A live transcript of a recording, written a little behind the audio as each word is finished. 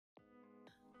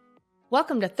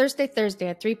Welcome to Thursday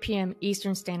at 3 p.m.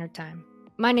 Eastern Standard Time.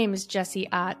 My name is Jessie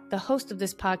Ott, the host of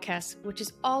this podcast, which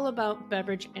is all about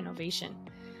beverage innovation.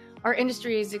 Our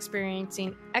industry is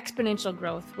experiencing exponential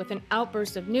growth with an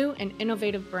outburst of new and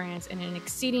innovative brands in an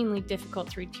exceedingly difficult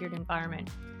three-tiered environment.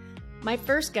 My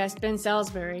first guest, Ben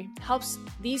Salisbury, helps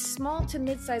these small to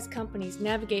mid-sized companies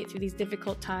navigate through these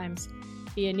difficult times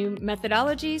via new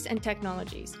methodologies and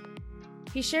technologies.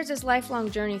 He shares his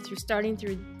lifelong journey through starting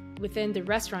within the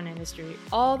restaurant industry,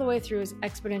 all the way through his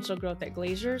exponential growth at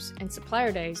Glazers and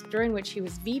Supplier Days, during which he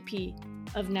was VP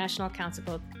of National Accounts at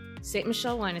both St.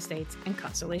 Michel Wine Estates and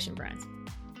Constellation Brands.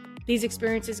 These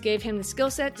experiences gave him the skill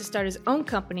set to start his own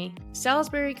company,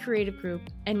 Salisbury Creative Group,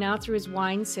 and now through his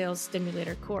Wine Sales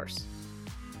Stimulator course.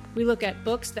 We look at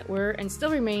books that were and still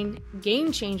remain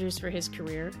game changers for his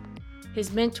career,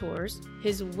 his mentors,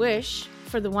 his wish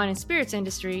for the wine and spirits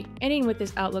industry, ending with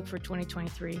his outlook for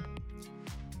 2023.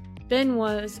 Ben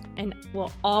was and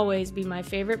will always be my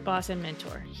favorite boss and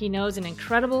mentor. He knows an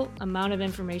incredible amount of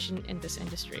information in this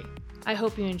industry. I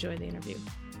hope you enjoy the interview.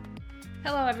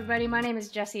 Hello, everybody. My name is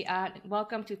Jessie Ott.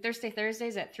 Welcome to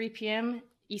Thursdays at 3 p.m.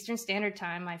 Eastern Standard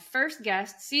Time. My first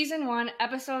guest, Season 1,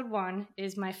 Episode 1,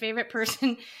 is my favorite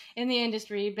person in the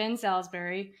industry, Ben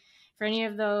Salisbury. For any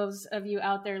of those of you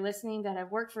out there listening that have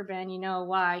worked for Ben, you know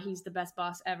why he's the best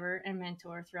boss ever and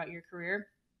mentor throughout your career.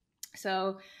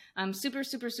 So I'm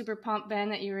super pumped, Ben,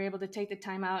 that you were able to take the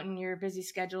time out in your busy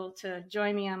schedule to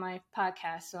join me on my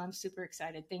podcast. So I'm super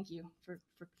excited. Thank you for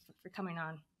coming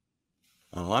on.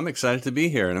 Oh, I'm excited to be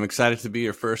here, and I'm excited to be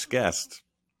your first guest.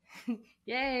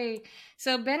 Yay.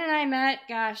 So Ben and I met,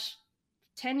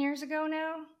 10 years ago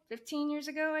now, 15 years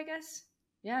ago, I guess.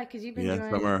 Yeah, because you've been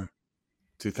doing... somewhere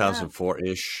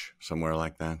 2004-ish, somewhere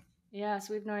like that. Yeah,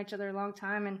 so we've known each other a long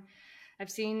time, and I've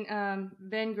seen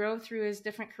Ben grow through his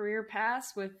different career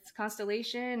paths with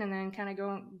Constellation and then kind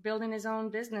of building his own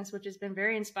business, which has been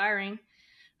very inspiring.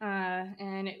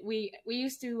 And we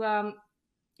used to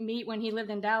meet when he lived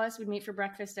in Dallas. We'd meet for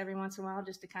breakfast every once in a while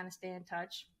just to kind of stay in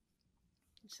touch.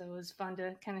 So it was fun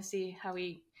to kind of see how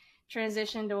he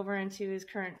transitioned over into his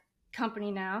current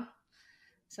company now.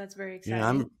 So that's very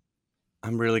exciting. Yeah,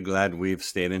 I'm really glad we've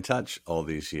stayed in touch all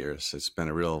these years. It's been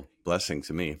a real blessing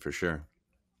to me, for sure.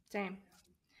 Same.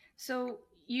 So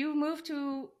you moved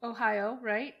to Ohio,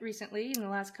 right? Recently, in the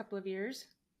last couple of years.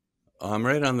 I'm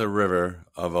right on the river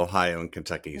of Ohio and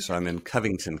Kentucky. So I'm in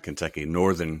Covington, Kentucky,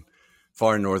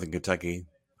 far northern Kentucky.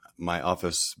 My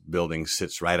office building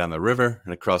sits right on the river,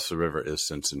 and across the river is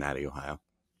Cincinnati, Ohio.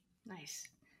 Nice.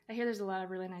 I hear there's a lot of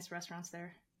really nice restaurants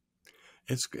there.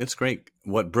 It's great.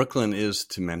 What Brooklyn is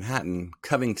to Manhattan,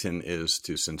 Covington is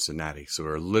to Cincinnati. So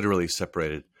we're literally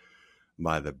separated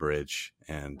by the bridge,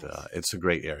 and it's a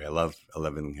great area. I love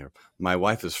living here. My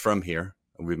wife is from here.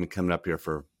 We've been coming up here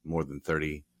for more than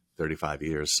 35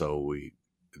 years. So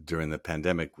during the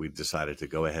pandemic, we decided to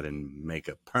go ahead and make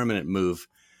a permanent move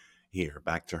here,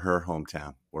 back to her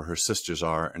hometown, where her sisters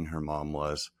are and her mom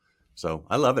was. So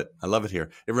I love it. I love it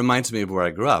here. It reminds me of where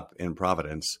I grew up in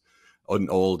Providence, an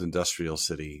old industrial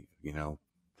city. You know,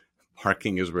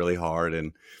 parking is really hard,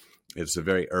 and it's a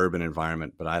very urban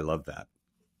environment, but I love that.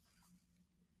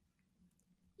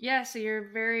 Yeah, so you're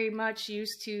very much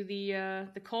used to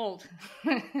the cold.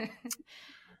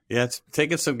 Yeah, it's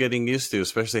taken some getting used to,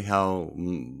 especially how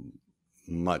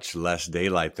much less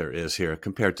daylight there is here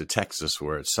compared to Texas,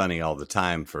 where it's sunny all the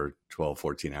time for 12,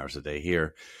 14 hours a day.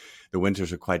 Here, the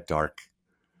winters are quite dark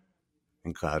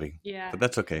and cloudy. Yeah. But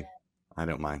that's okay. I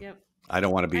don't mind. Yep. I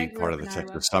don't want to be part of the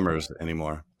Texas summers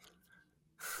anymore.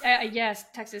 Yes,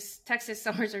 Texas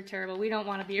summers are terrible. We don't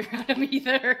want to be around them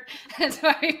either. That's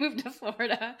why we moved to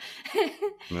Florida.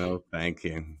 No, thank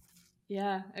you.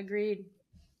 Yeah, agreed.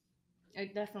 I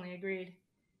definitely agreed.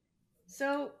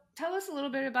 So tell us a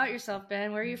little bit about yourself,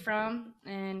 Ben. Where are you from,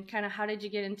 and kind of how did you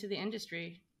get into the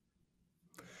industry?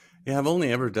 Yeah, I've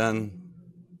only ever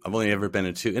been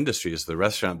in two industries, the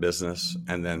restaurant business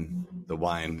and then the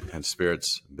wine and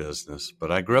spirits business.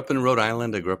 But I grew up in Rhode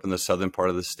Island. I grew up in the southern part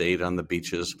of the state on the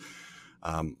beaches.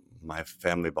 My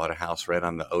family bought a house right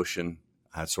on the ocean.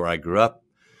 That's where I grew up.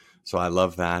 So I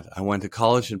love that. I went to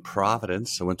college in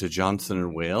Providence. I went to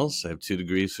Johnson & Wales. I have 2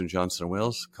 degrees from Johnson &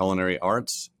 Wales, culinary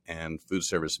arts and food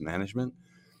service management.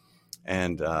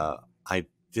 And I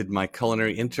did my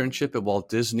culinary internship at Walt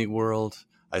Disney World.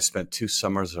 I spent 2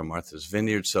 summers on Martha's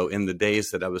Vineyard. So in the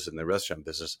days that I was in the restaurant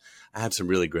business, I had some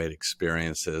really great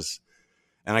experiences.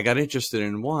 And I got interested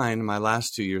in wine my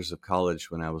last 2 years of college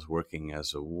when I was working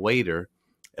as a waiter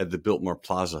at the Biltmore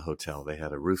Plaza Hotel. They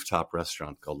had a rooftop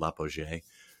restaurant called L'Apogée.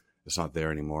 It's not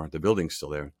there anymore. The building's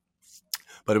still there.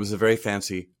 But it was a very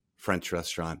fancy French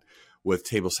restaurant with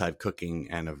tableside cooking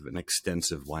and an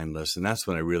extensive wine list. And that's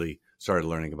when I really started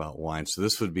learning about wine. So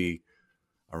this would be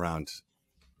around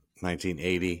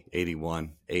 1980,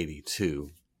 81,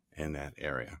 82 in that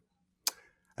area.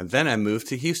 And then I moved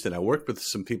to Houston. I worked with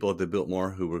some people at the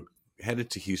Biltmore who were headed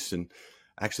to Houston.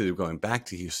 Actually, they were going back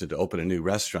to Houston to open a new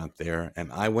restaurant there.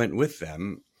 And I went with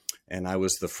them. And I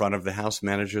was the front of the house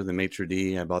manager, the maitre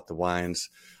d'. I bought the wines.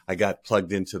 I got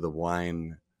plugged into the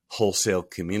wine wholesale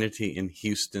community in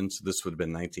Houston. So this would have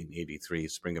been 1983,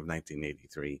 spring of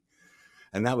 1983.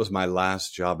 And that was my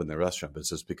last job in the restaurant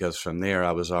business, because from there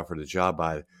I was offered a job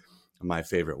by my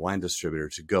favorite wine distributor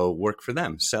to go work for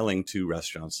them, selling to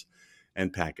restaurants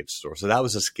and package stores. So that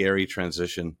was a scary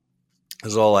transition,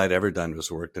 because all I'd ever done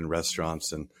was worked in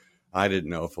restaurants, and I didn't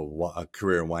know if a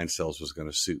career in wine sales was going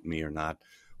to suit me or not.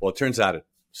 Well, it turns out it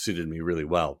suited me really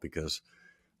well, because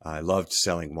I loved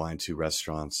selling wine to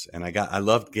restaurants, and I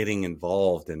loved getting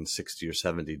involved in 60 or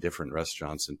 70 different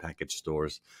restaurants and package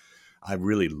stores. I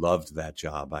really loved that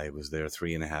job. I was there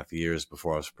 3.5 years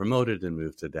before I was promoted and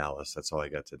moved to Dallas. That's how I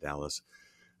got to Dallas.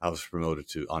 I was promoted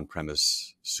to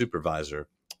on-premise supervisor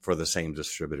for the same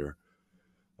distributor.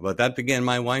 But that began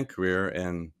my wine career,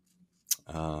 and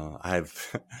I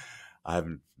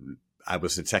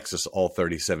was in Texas all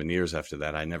 37 years after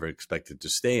that. I never expected to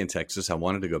stay in Texas. I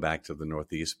wanted to go back to the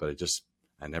Northeast, but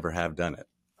I never have done it.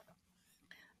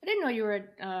 I didn't know you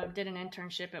did an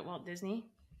internship at Walt Disney.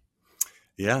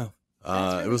 Yeah.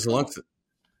 It was cool.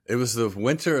 It was the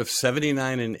winter of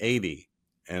 79 and 80.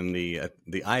 And the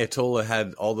Ayatollah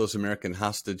had all those American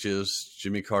hostages.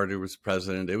 Jimmy Carter was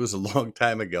president. It was a long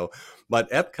time ago. But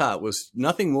Epcot was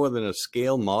nothing more than a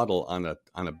scale model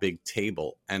on a big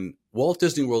table. And Walt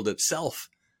Disney World itself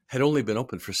had only been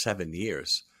open for 7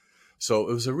 years. So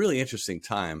it was a really interesting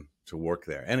time to work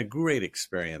there, and a great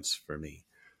experience for me.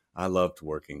 I loved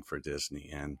working for Disney,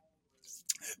 and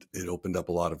it opened up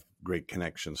a lot of great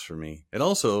connections for me. It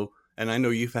also, and I know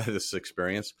you've had this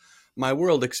experience, my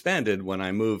world expanded when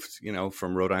I moved,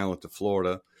 from Rhode Island to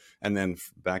Florida, and then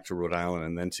back to Rhode Island,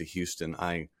 and then to Houston.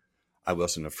 I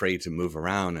wasn't afraid to move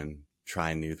around and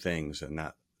try new things, and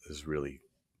that is really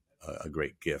a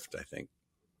great gift, I think.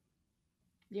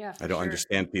 Yeah, I don't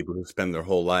understand people who spend their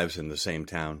whole lives in the same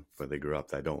town where they grew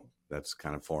up. That's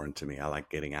kind of foreign to me. I like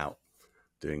getting out,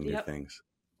 doing new things.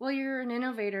 Well, you're an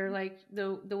innovator. Like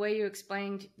the way you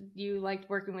explained, you liked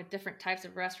working with different types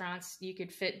of restaurants. You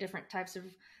could fit different types of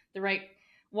the right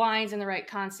wines and the right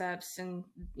concepts. And,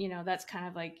 that's kind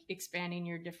of like expanding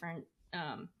your different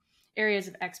areas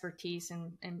of expertise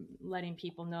and letting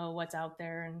people know what's out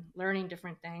there and learning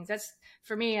different things. That's,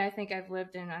 for me, I think I've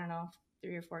lived in,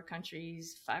 3 or 4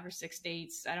 countries, 5 or 6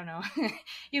 states. I don't know.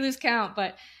 You lose count,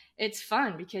 but it's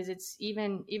fun because it's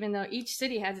even though each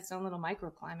city has its own little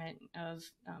microclimate of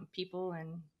people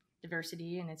and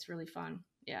diversity, and it's really fun.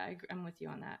 Yeah, I'm with you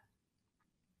on that.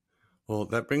 Well,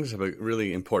 that brings up a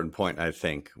really important point, I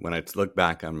think, when I look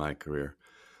back on my career.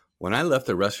 When I left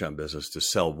the restaurant business to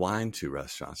sell wine to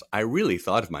restaurants, I really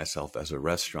thought of myself as a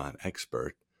restaurant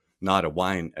expert, not a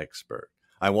wine expert.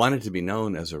 I wanted to be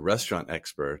known as a restaurant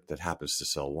expert that happens to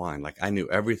sell wine. Like, I knew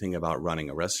everything about running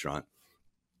a restaurant,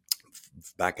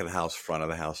 back of the house, front of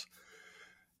the house.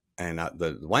 And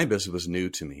the wine business was new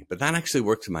to me, but that actually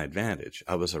worked to my advantage.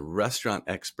 I was a restaurant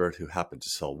expert who happened to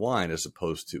sell wine, as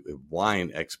opposed to a wine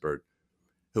expert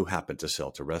who happened to sell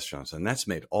to restaurants. And that's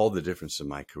made all the difference in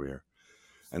my career.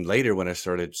 And later, when I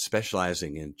started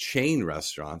specializing in chain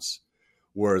restaurants,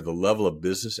 where the level of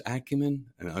business acumen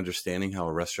and understanding how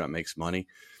a restaurant makes money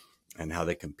and how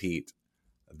they compete,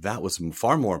 that was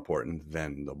far more important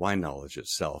than the wine knowledge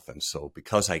itself. And so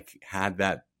because I had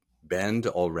that bend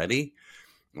already,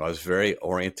 I was very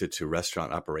oriented to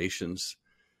restaurant operations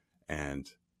and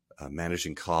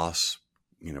managing costs,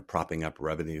 propping up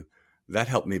revenue. That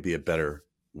helped me be a better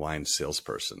wine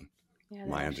salesperson. Yeah,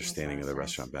 my understanding of the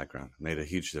restaurant background made a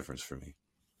huge difference for me.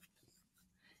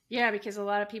 Yeah, because a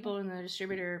lot of people in the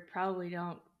distributor probably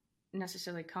don't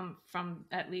necessarily come from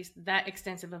at least that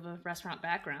extensive of a restaurant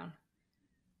background.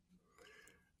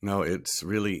 No,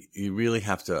 you really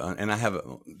have to. And I have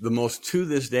to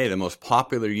this day, the most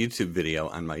popular YouTube video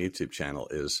on my YouTube channel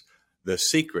is the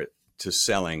secret to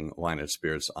selling wine and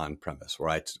spirits on premise, where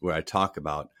I talk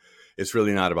about, it's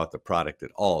really not about the product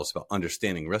at all. It's about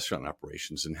understanding restaurant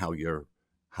operations and how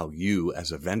you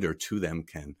as a vendor to them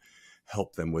can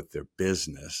help them with their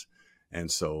business. And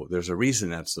so there's a reason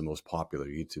that's the most popular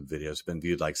YouTube video. It's been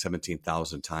viewed like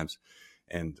 17,000 times.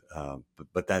 And,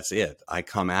 but that's it. I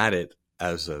come at it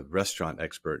as a restaurant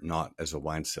expert, not as a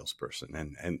wine salesperson.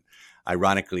 And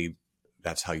ironically,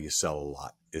 that's how you sell a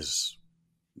lot, is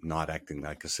not acting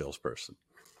like a salesperson.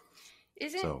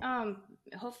 Isn't So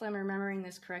hopefully I'm remembering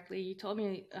this correctly. You told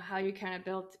me how you kind of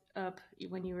built up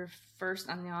when you were first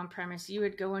on the on-premise. You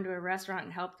would go into a restaurant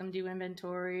and help them do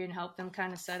inventory and help them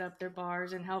kind of set up their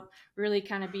bars and help really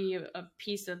kind of be a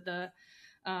piece of the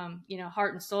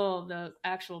heart and soul of the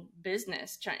actual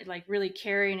business, like really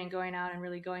carrying and going out and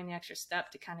really going the extra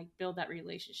step to kind of build that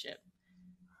relationship.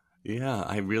 yeah,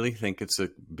 I really think it's a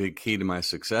big key to my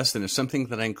success, and it's something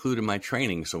that I include in my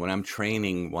training. So when I'm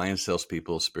training wine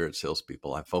salespeople, spirit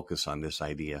salespeople, I focus on this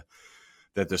idea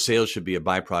that the sales should be a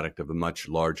byproduct of a much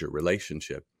larger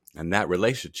relationship, and that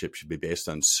relationship should be based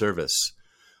on service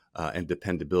and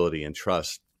dependability and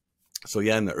trust. So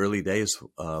yeah, in the early days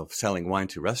of selling wine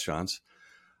to restaurants,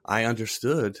 I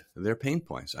understood their pain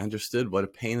points. I understood what a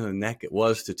pain in the neck it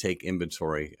was to take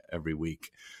inventory every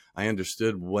week. I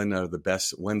understood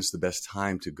when's the best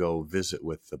time to go visit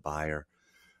with the buyer.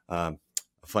 A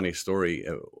funny story.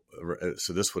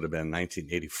 So this would have been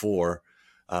 1984.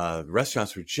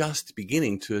 Restaurants were just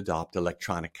beginning to adopt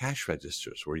electronic cash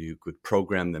registers where you could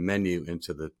program the menu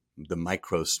into the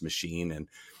Micros machine, and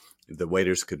the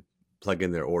waiters could plug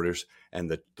in their orders, and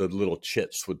the little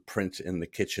chits would print in the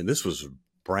kitchen. This was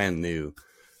brand new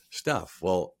stuff.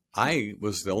 Well, I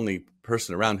was the only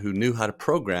person around who knew how to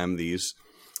program these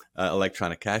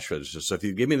electronic cash registers. So if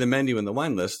you give me the menu and the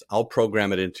wine list, I'll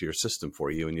program it into your system for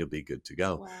you and you'll be good to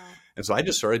go. Wow. And so I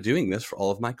just started doing this for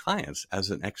all of my clients as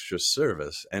an extra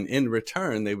service. And in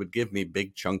return, they would give me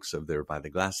big chunks of their by the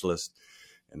glass list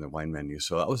and their wine menu.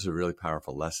 So that was a really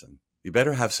powerful lesson. You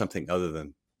better have something other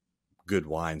than good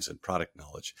wines and product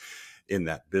knowledge in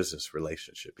that business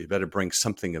relationship. You better bring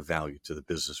something of value to the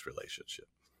business relationship.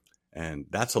 And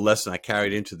that's a lesson I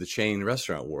carried into the chain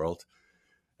restaurant world.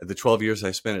 The 12 years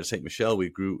I spent at St. Michel,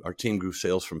 our team grew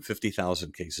sales from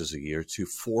 50,000 cases a year to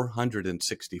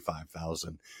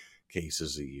 465,000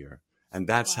 cases a year. And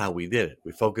that's how we did it.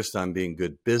 We focused on being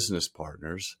good business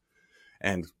partners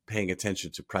and paying attention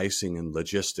to pricing and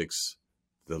logistics,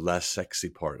 the less sexy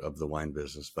part of the wine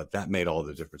business. But that made all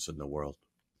the difference in the world.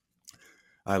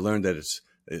 I learned that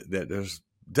there's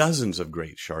dozens of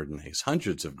great Chardonnays,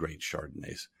 hundreds of great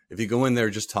Chardonnays. If you go in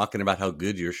there just talking about how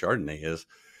good your Chardonnay is,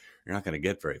 you're not going to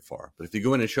get very far. But if you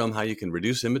go in and show them how you can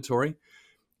reduce inventory,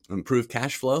 improve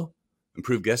cash flow,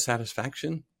 improve guest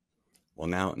satisfaction, well,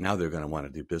 now they're going to want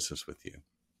to do business with you.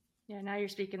 Yeah, now you're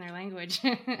speaking their language.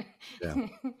 Yeah.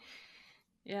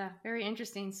 Yeah, very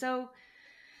interesting. So,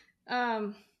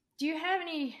 do you have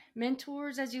any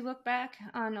mentors as you look back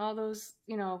on all those,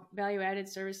 value-added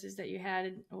services that you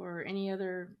had, or any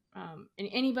other,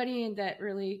 anybody that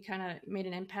really kind of made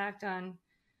an impact on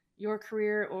your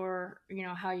career, or,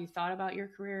 how you thought about your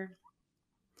career?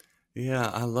 Yeah,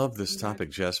 I love this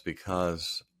topic, Jess,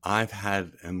 because I've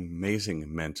had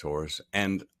amazing mentors,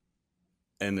 and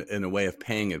in a way of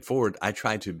paying it forward, I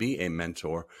try to be a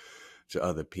mentor to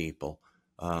other people.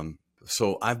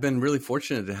 So I've been really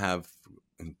fortunate to have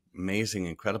amazing,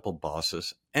 incredible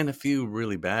bosses and a few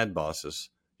really bad bosses.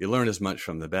 You learn as much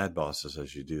from the bad bosses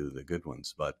as you do the good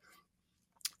ones. But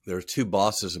there are two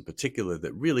bosses in particular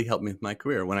that really helped me with my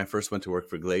career. When I first went to work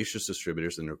for Glaciers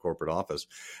Distributors in their corporate office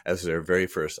as their very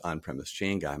first on-premise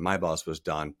chain guy, my boss was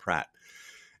Don Pratt.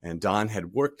 And Don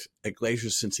had worked at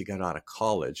Glaciers since he got out of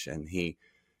college. And he,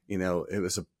 it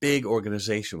was a big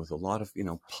organization with a lot of,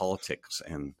 politics.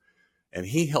 And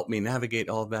he helped me navigate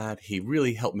all that. He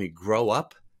really helped me grow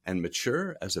up and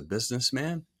mature as a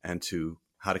businessman, and to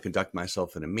how to conduct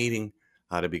myself in a meeting,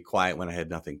 how to be quiet when I had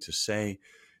nothing to say,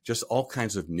 just all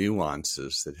kinds of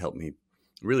nuances that helped me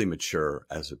really mature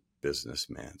as a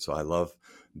businessman. So I love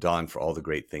Don for all the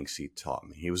great things he taught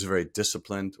me. He was a very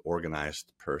disciplined,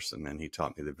 organized person, and he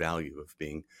taught me the value of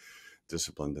being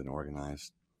disciplined and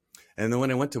organized. And then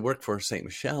when I went to work for St.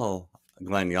 Michel,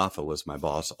 Glenn Yaffa was my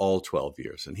boss all 12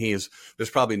 years. And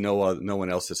there's probably no one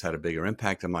else that's had a bigger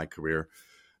impact on my career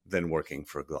than working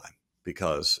for Glenn,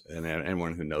 because, and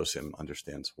anyone who knows him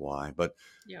understands why. But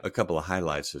a couple of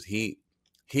highlights is he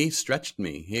stretched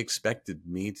me. He expected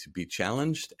me to be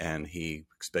challenged, and he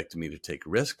expected me to take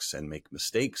risks and make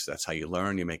mistakes. That's how you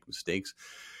learn. You make mistakes.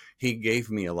 He gave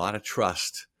me a lot of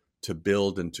trust to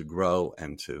build and to grow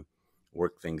and to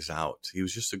work things out. He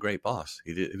was just a great boss.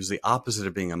 It was the opposite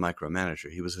of being a micromanager.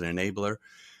 He was an enabler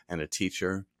and a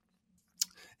teacher.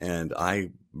 And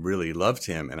I really loved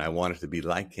him, and I wanted to be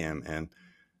like him. And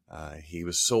he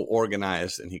was so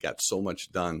organized, and he got so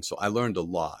much done. So I learned a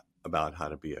lot about how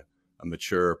to be a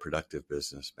mature, productive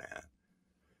businessman.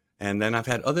 And then I've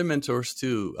had other mentors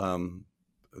too.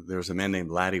 There's a man named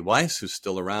Laddie Weiss who's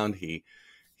still around.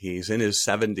 He's in his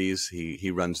 70s. He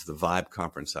runs the Vibe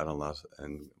conference out in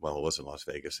it was in Las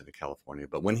Vegas in California.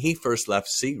 But when he first left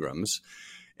Seagram's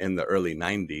in the early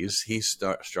 90s, he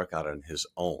struck out on his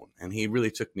own, and he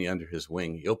really took me under his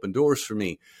wing. He opened doors for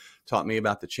me, taught me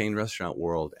about the chain restaurant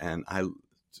world, and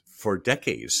for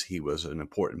decades, he was an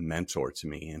important mentor to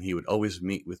me, and he would always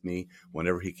meet with me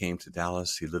whenever he came to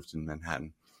Dallas. He lived in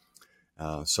Manhattan.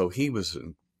 So he was,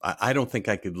 I don't think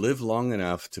I could live long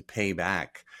enough to pay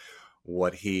back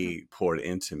what he poured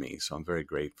into me. So I'm very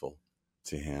grateful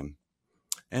to him.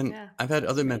 And I've had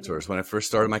other mentors. When I first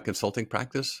started my consulting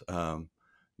practice,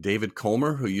 David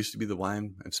Comer, who used to be the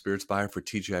wine and spirits buyer for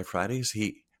TGI Fridays,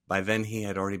 by then he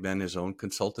had already been his own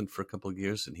consultant for a couple of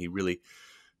years, and he really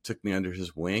took me under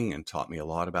his wing and taught me a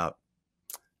lot about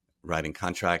writing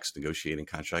contracts, negotiating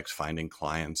contracts, finding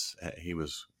clients. He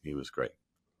was great.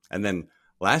 And then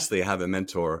lastly, I have a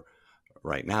mentor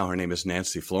right now. Her name is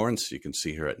Nancy Florence. You can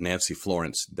see her at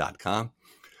nancyflorence.com.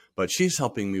 But she's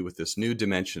helping me with this new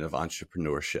dimension of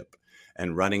entrepreneurship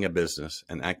and running a business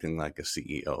and acting like a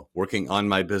CEO, working on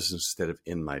my business instead of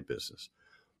in my business,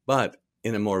 but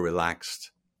in a more relaxed,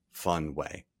 fun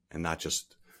way, and not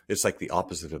just, it's like the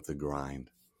opposite of the grind.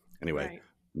 Anyway,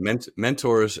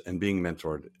 mentors and being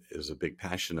mentored is a big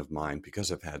passion of mine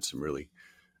because I've had some really,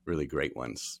 really great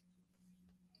ones.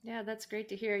 Yeah, that's great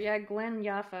to hear. Yeah, Glenn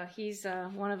Yaffa, he's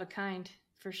one of a kind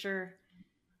for sure.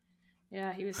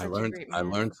 Yeah, he was such a great man. I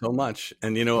learned so much.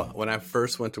 And, when I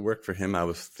first went to work for him, I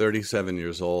was 37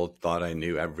 years old, thought I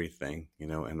knew everything,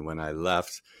 and when I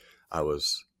left, I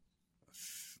was,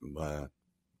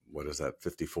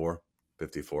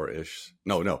 54-ish?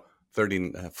 No,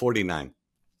 49.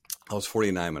 I was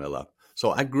 49 when I left.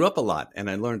 So I grew up a lot and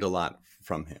I learned a lot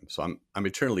from him. So I'm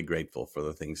eternally grateful for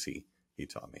the things he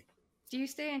taught me. Do you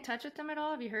stay in touch with him at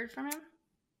all? Have you heard from him?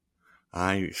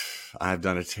 I've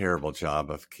done a terrible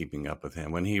job of keeping up with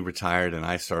him. When he retired and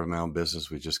I started my own business,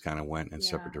 we just kind of went in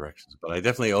separate directions. But I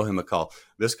definitely owe him a call.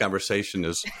 This conversation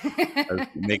is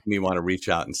making me want to reach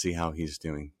out and see how he's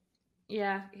doing.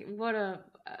 Yeah, what a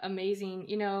amazing,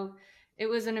 it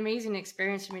was an amazing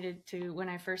experience for me to when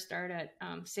I first started at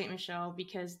St. Michel,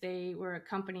 because they were a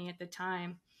company at the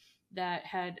time that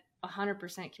had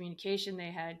 100% communication.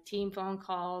 They had team phone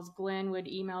calls. Glenn would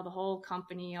email the whole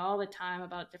company all the time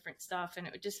about different stuff. And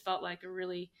it just felt like a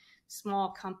really small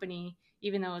company,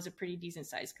 even though it was a pretty decent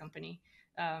sized company.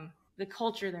 The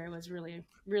culture there was really,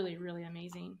 really, really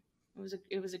amazing.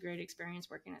 It was a great experience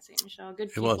working at St. Michel.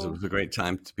 Good people. It was a great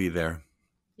time to be there.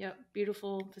 Yep.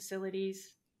 Beautiful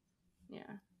facilities. Yeah.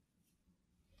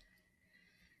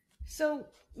 So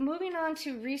moving on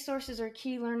to resources or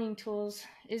key learning tools,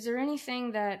 is there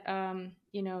anything that,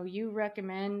 you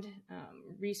recommend,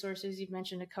 resources? You've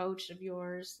mentioned a coach of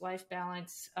yours, life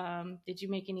balance. Did you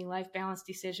make any life balance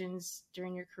decisions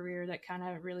during your career that kind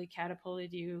of really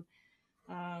catapulted you?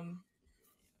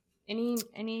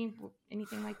 Anything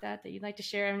like that you'd like to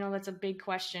share? I know that's a big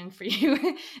question for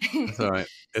you. That's all right.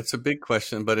 It's a big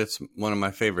question, but it's one of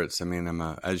my favorites. I mean,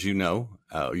 as you know,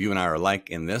 you and I are alike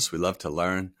in this. We love to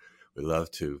learn. We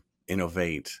love to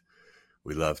innovate.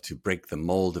 We love to break the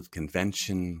mold of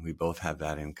convention. We both have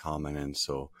that in common. And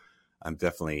so I've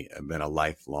definitely been a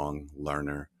lifelong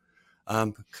learner.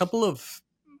 A couple of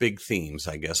big themes,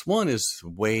 I guess. One is the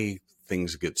way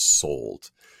things get sold.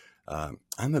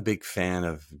 I'm a big fan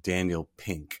of Daniel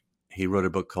Pink. He wrote a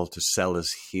book called To Sell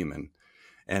is Human.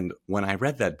 And when I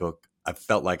read that book, I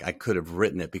felt like I could have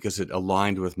written it because it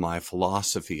aligned with my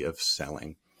philosophy of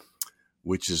selling,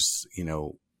 which is,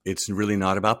 it's really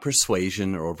not about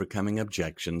persuasion or overcoming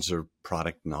objections or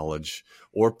product knowledge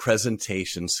or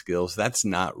presentation skills. That's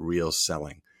not real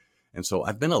selling. And so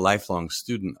I've been a lifelong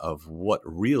student of what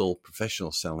real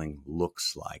professional selling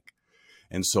looks like.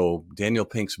 And so Daniel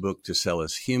Pink's book, To Sell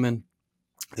is Human,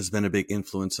 has been a big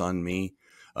influence on me.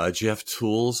 Jeff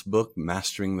Toole's book,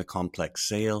 Mastering the Complex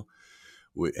Sale,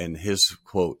 and his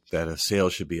quote that a sale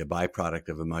should be a byproduct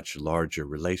of a much larger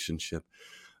relationship.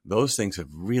 Those things have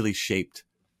really shaped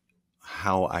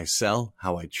how I sell,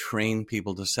 how I train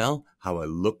people to sell, how I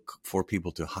look for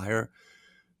people to hire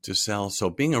to sell. So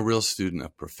being a real student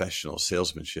of professional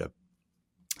salesmanship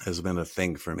has been a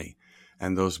thing for me.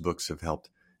 And those books have helped.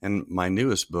 And my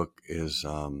newest book is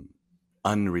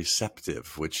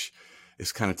Unreceptive, which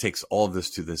is kind of takes all of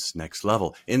this to this next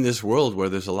level. In this world where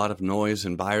there's a lot of noise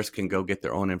and buyers can go get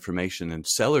their own information and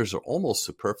sellers are almost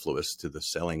superfluous to the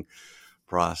selling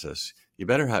process, you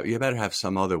better have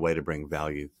some other way to bring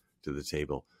value to the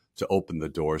table to open the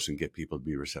doors and get people to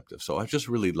be receptive. So I just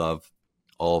really love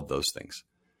all of those things.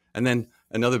 And then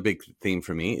another big theme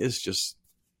for me is just,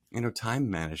 time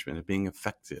management and being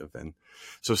effective. And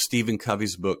so Stephen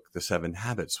Covey's book, The 7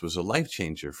 Habits, was a life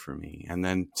changer for me. And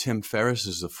then Tim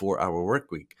Ferriss's The 4-Hour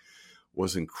Workweek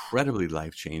was incredibly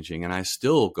life changing. And I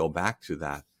still go back to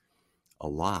that a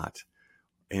lot.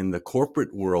 In the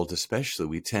corporate world, especially,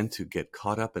 we tend to get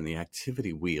caught up in the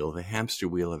activity wheel, the hamster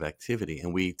wheel of activity,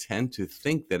 and we tend to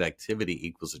think that activity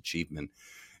equals achievement,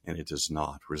 and it does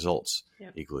not. Results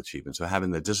equal achievement. So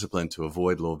having the discipline to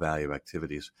avoid low-value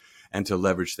activities and to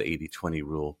leverage the 80-20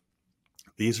 rule,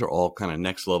 these are all kind of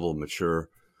next-level mature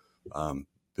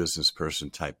business person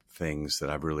type things that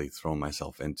I've really thrown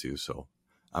myself into. So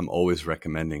I'm always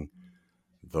recommending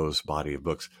those body of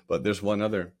books. But there's one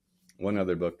other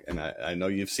book, and I know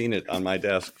you've seen it on my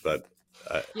desk, but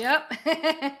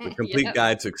The Complete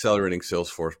Guide to Accelerating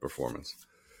Salesforce Performance.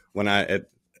 When at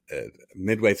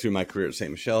midway through my career at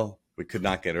St. Michel, we could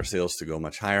not get our sales to go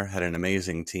much higher, had an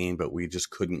amazing team, but we just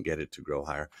couldn't get it to grow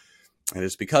higher. And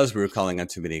it's because we were calling on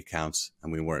too many accounts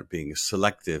and we weren't being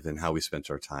selective in how we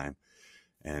spent our time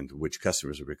and which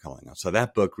customers we were calling on. So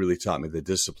that book really taught me the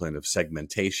discipline of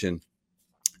segmentation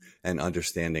and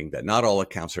understanding that not all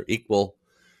accounts are equal.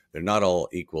 They're not all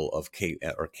equal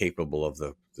or capable of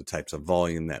the types of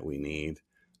volume that we need.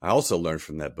 I also learned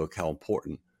from that book how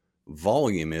important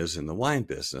volume is in the wine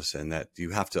business, and that you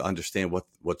have to understand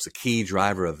what's the key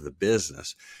driver of the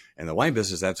business. In the wine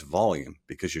business, that's volume,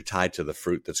 because you're tied to the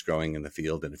fruit that's growing in the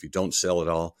field. And if you don't sell it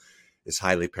all, it's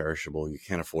highly perishable. You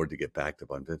can't afford to get backed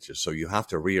up on vintages. So you have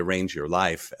to rearrange your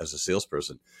life as a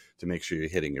salesperson to make sure you're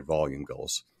hitting your volume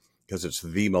goals, because it's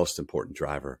the most important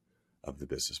driver of the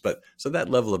business. But so that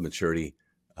level of maturity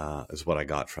is what I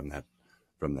got from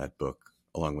that book,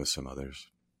 along with some others.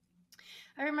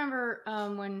 I remember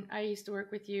when I used to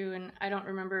work with you, and I don't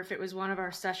remember if it was one of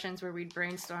our sessions where we'd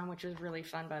brainstorm, which was really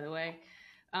fun, by the way,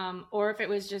 or if it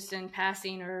was just in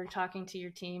passing or talking to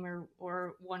your team,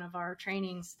 or one of our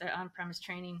trainings, the on-premise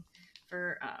training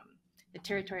for the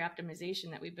territory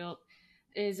optimization that we built,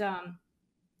 is,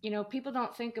 people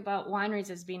don't think about wineries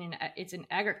as being it's an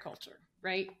agriculture,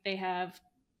 right? They have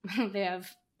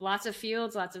lots of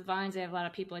fields, lots of vines. They have a lot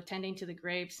of people attending to the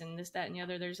grapes and this, that, and the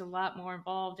other. There's a lot more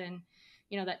involved in,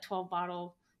 that $12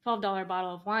 bottle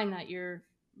of wine that you're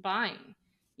buying.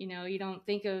 You don't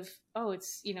think of,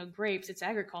 it's, grapes, it's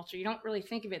agriculture. You don't really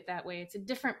think of it that way. It's a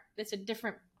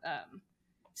different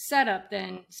setup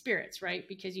than spirits, right?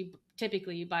 Because you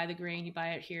typically buy the grain, you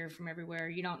buy it here from everywhere.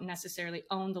 You don't necessarily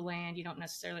own the land. You don't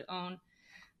necessarily own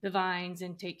the vines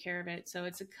and take care of it. So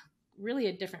it's really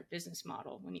a different business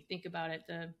model. When you think about it,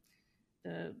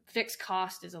 the fixed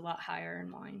cost is a lot higher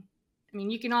in wine. I mean,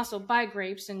 you can also buy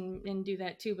grapes and do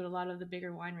that too, but a lot of the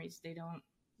bigger wineries, they own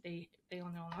their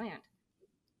own land.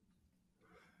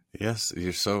 Yes,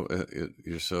 you're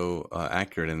so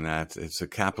accurate in that. It's a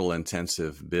capital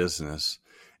intensive business,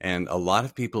 and a lot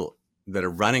of people that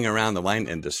are running around the wine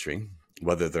industry,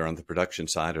 whether they're on the production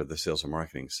side or the sales and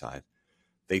marketing side,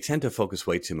 they tend to focus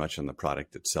way too much on the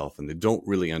product itself, and they don't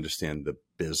really understand the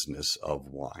business of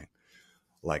wine,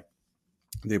 like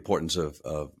the importance of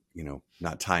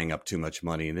not tying up too much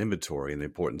money in inventory, and the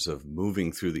importance of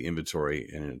moving through the inventory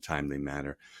in a timely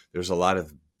manner. There's a lot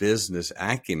of business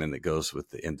acumen that goes with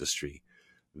the industry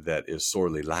that is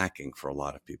sorely lacking for a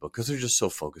lot of people, because they're just so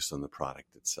focused on the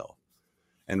product itself.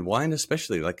 And wine,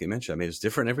 especially, like you mentioned, I mean, it's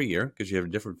different every year because you have a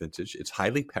different vintage. It's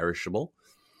highly perishable,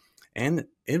 and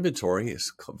inventory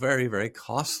is very, very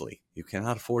costly. You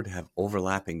cannot afford to have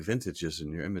overlapping vintages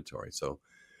in your inventory. So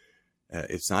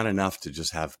it's not enough to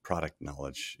just have product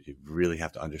knowledge. You really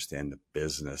have to understand the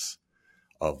business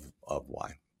of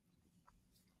wine.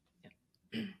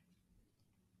 Yep.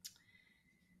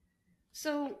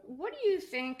 So what do you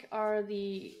think are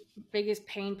the biggest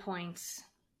pain points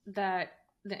that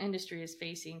the industry is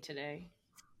facing today,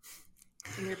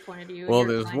 from your point of view? Well,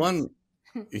 there's one.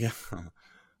 Yeah,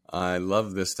 I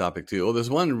love this topic too. Well, there's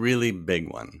one really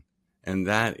big one, and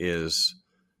that is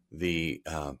the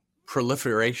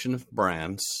proliferation of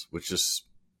brands, which is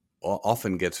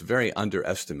often gets very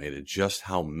underestimated, just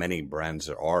how many brands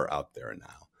there are out there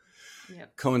now.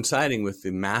 Yep. Coinciding with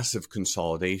the massive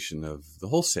consolidation of the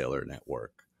wholesaler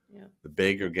network. Yep. The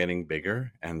big are getting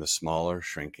bigger and the smaller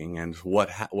shrinking. And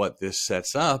what this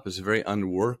sets up is a very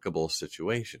unworkable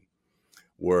situation,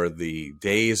 where the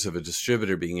days of a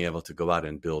distributor being able to go out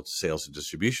and build sales and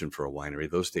distribution for a winery,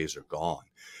 those days are gone,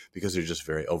 because they're just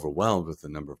very overwhelmed with the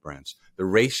number of brands. The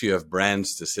ratio of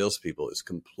brands to salespeople is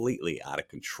completely out of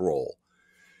control.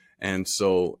 And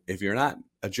so if you're not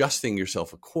adjusting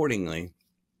yourself accordingly,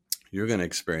 you're going to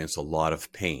experience a lot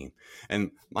of pain.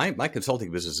 And my consulting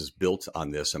business is built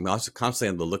on this. I'm also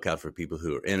constantly on the lookout for people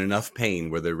who are in enough pain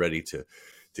where they're ready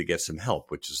to get some help,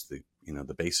 which is the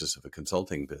basis of a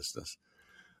consulting business.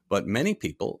 But many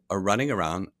people are running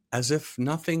around as if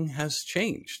nothing has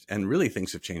changed. And really,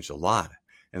 things have changed a lot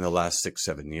in the last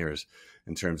 6-7 years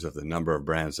in terms of the number of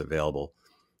brands available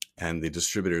and the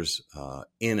distributors'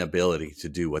 inability to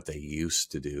do what they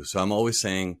used to do. So I'm always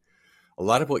saying a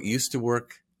lot of what used to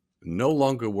work no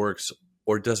longer works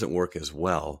or doesn't work as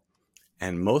well.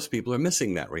 And most people are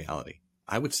missing that reality.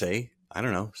 I would say, I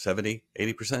don't know, 70,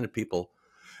 80% of people.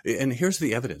 And here's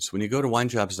the evidence. When you go to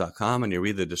winejobs.com and you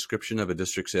read the description of a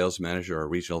district sales manager or a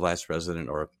regional vice president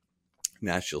or a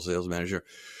national sales manager,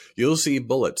 you'll see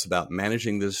bullets about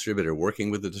managing the distributor,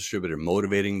 working with the distributor,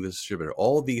 motivating the distributor,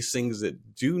 all these things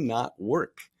that do not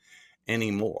work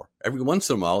anymore. Every once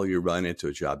in a while, you run into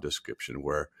a job description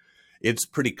where it's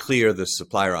pretty clear the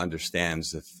supplier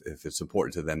understands if it's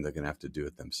important to them, they're going to have to do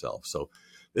it themselves. So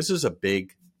this is a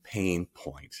big pain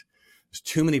point. There's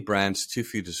too many brands, too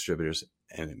few distributors,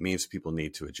 and it means people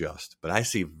need to adjust. But I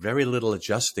see very little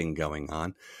adjusting going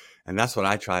on, and that's what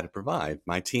I try to provide.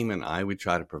 My team and I, we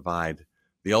try to provide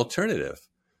the alternative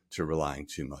to relying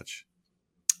too much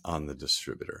on the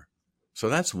distributor. So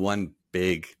that's one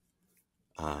big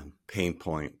pain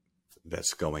point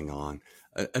that's going on.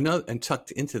 Another, and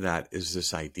tucked into that is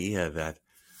this idea that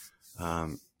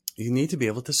you need to be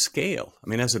able to scale. I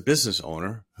mean, as a business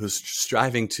owner who's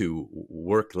striving to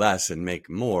work less and make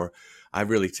more, I've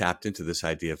really tapped into this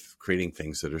idea of creating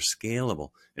things that are scalable.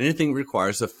 Anything that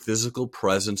requires the physical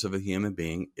presence of a human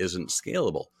being isn't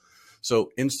scalable.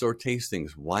 So in-store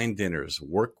tastings, wine dinners,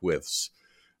 work withs,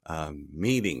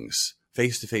 meetings,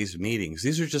 face-to-face meetings,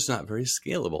 these are just not very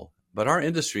scalable. But our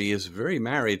industry is very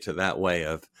married to that way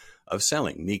of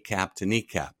selling, kneecap to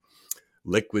kneecap,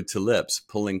 liquid to lips,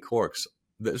 pulling corks.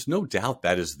 There's no doubt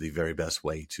that is the very best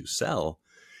way to sell.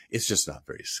 It's just not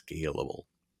very scalable.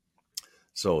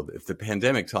 So if the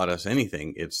pandemic taught us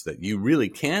anything, it's that you really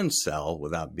can sell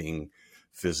without being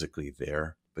physically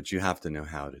there, but you have to know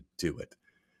how to do it.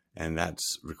 And that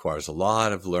requires a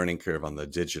lot of learning curve on the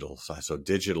digital side. So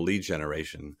digital lead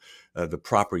generation, the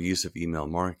proper use of email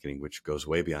marketing, which goes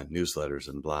way beyond newsletters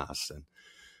and blasts. And,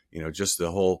 just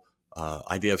the whole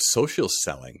idea of social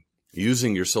selling,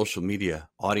 using your social media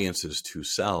audiences to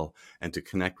sell and to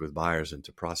connect with buyers and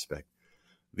to prospect.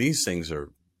 These things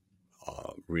are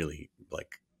really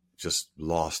just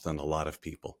lost on a lot of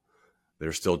people.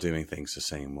 They're still doing things the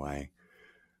same way.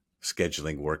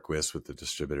 Scheduling work with the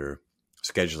distributor,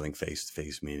 scheduling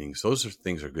face-to-face meetings. Those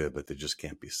things are good, but they just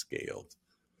can't be scaled.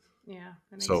 Yeah,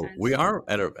 that makes so sense. We are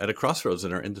at a crossroads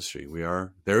in our industry.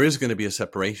 There is going to be a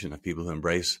separation of people who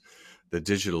embrace the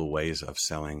digital ways of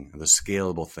selling, the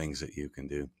scalable things that you can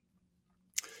do,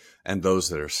 and those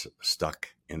that are stuck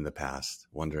in the past,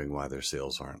 wondering why their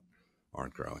sales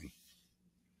aren't growing.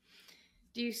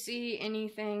 Do you see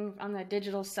anything on the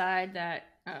digital side that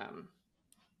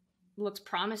looks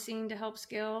promising to help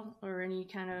scale, or any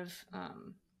kind of,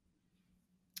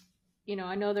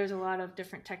 I know there's a lot of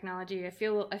different technology. I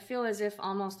feel as if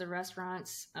almost the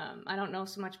restaurants, I don't know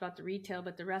so much about the retail,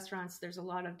 but the restaurants, there's a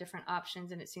lot of different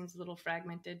options and it seems a little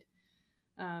fragmented,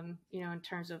 in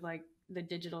terms of like the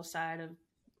digital side of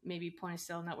maybe point of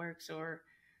sale networks or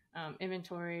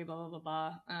inventory, blah, blah,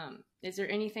 blah, blah. Is there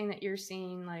anything that you're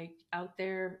seeing like out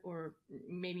there, or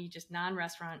maybe just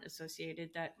non-restaurant associated,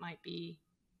 that might be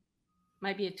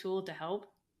a tool to help?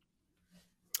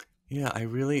 Yeah,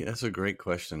 that's a great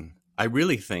question. I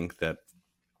really think that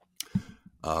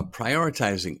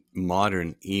prioritizing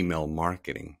modern email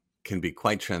marketing can be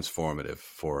quite transformative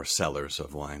for sellers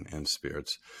of wine and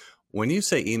spirits. When you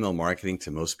say email marketing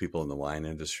to most people in the wine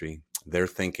industry, they're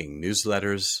thinking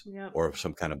newsletters or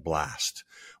some kind of blast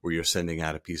where you're sending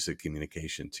out a piece of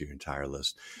communication to your entire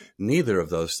list. Neither of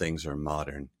those things are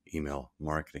modern email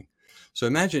marketing. So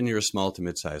imagine you're a small to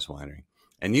mid-sized winery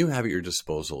and you have at your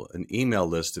disposal an email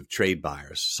list of trade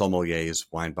buyers, sommeliers,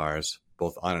 wine buyers,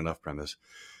 both on and off premise.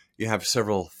 You have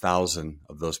several thousand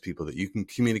of those people that you can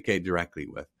communicate directly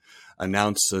with.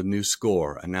 Announce a new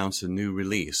score, announce a new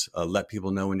release, let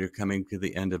people know when you're coming to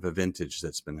the end of a vintage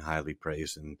that's been highly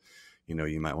praised, and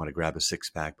you might want to grab a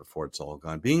 6-pack before it's all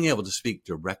gone. Being able to speak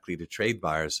directly to trade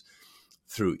buyers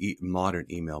through modern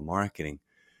email marketing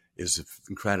is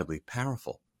incredibly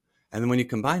powerful. And then when you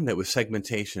combine that with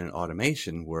segmentation and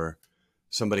automation, where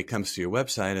somebody comes to your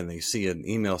website and they see an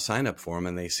email sign-up form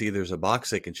and they see there's a box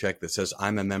they can check that says,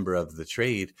 I'm a member of the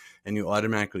trade, and you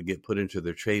automatically get put into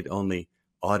their trade-only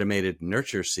automated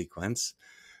nurture sequence.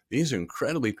 These are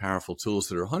incredibly powerful tools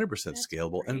that are 100%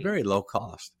 scalable and very low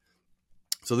cost.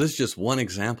 So this is just one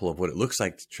example of what it looks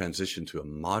like to transition to a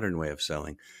modern way of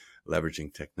selling,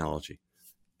 leveraging technology.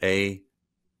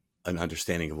 An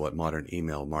understanding of what modern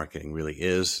email marketing really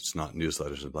is. It's not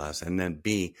newsletters and blasts. And then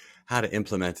B, how to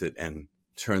implement it and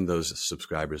turn those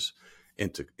subscribers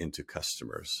into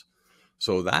customers.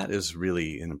 So that is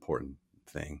really an important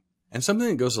thing. And something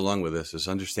that goes along with this is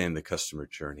understand the customer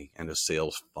journey and a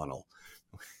sales funnel.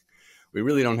 We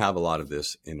really don't have a lot of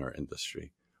this in our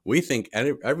industry. We think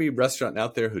every restaurant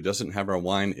out there who doesn't have our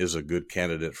wine is a good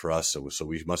candidate for us, so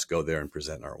we must go there and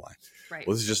present our wine. Right.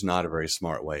 Well, this is just not a very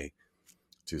smart way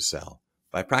to sell.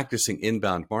 By practicing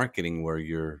inbound marketing, where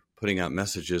you're putting out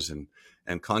messages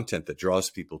and content that draws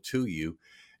people to you,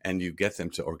 and you get them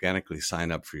to organically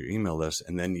sign up for your email list,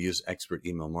 and then use expert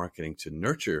email marketing to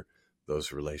nurture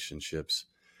those relationships,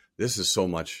 this is so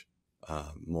much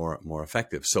more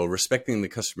effective. So respecting the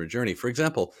customer journey. For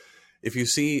example, if you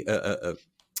see a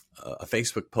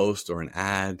Facebook post or an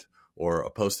ad or a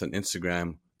post on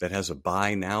Instagram that has a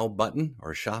buy now button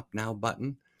or shop now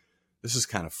button, this is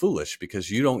kind of foolish because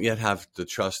you don't yet have the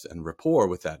trust and rapport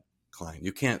with that client.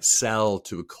 You can't sell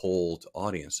to a cold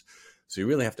audience. So you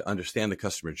really have to understand the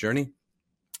customer journey,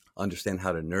 understand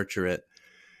how to nurture it.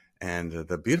 And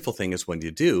the beautiful thing is when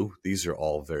you do, these are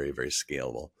all very, very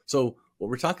scalable. So what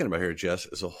we're talking about here, Jess,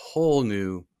 is a whole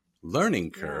new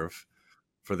learning curve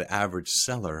for the average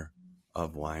seller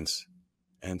of wines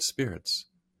and spirits.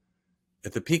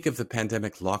 At the peak of the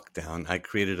pandemic lockdown, I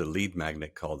created a lead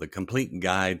magnet called The Complete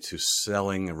Guide to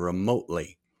Selling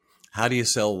Remotely. How do you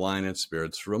sell wine and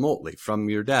spirits remotely from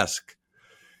your desk?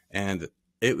 And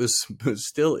it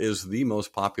still is the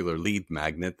most popular lead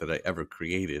magnet that I ever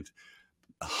created.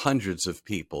 Hundreds of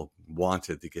people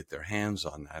wanted to get their hands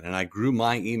on that. And I grew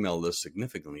my email list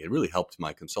significantly. It really helped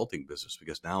my consulting business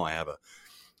because now I have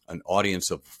an audience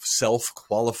of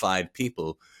self-qualified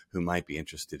people who might be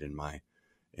interested in my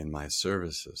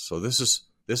services. So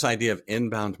this idea of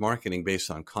inbound marketing based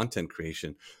on content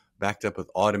creation backed up with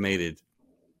automated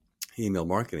email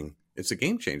marketing, it's a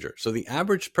game changer. So the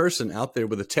average person out there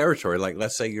with a territory, like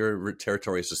let's say your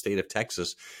territory is the state of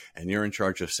Texas and you're in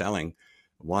charge of selling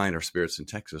wine or spirits in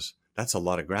Texas, that's a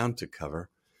lot of ground to cover.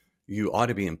 You ought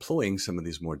to be employing some of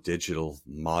these more digital,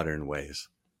 modern ways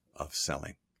of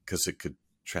selling because it could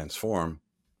transform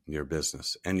your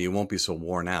business and you won't be so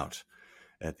worn out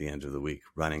at the end of the week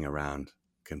running around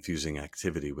confusing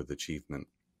activity with achievement.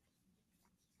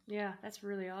 Yeah, that's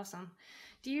really awesome.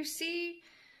 Do you see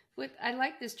I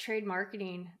like this trade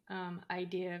marketing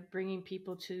idea of bringing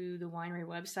people to the winery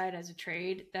website as a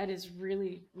trade. That is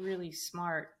really, really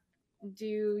smart.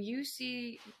 Do you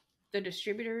see the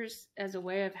distributors as a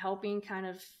way of helping kind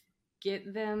of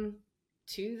get them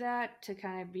to that, to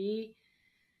kind of be,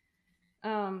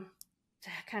 to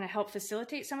kind of help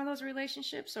facilitate some of those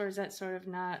relationships? Or is that sort of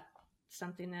not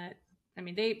something that, I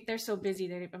mean, they're so busy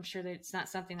that I'm sure that it's not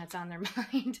something that's on their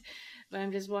mind, but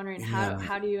I'm just wondering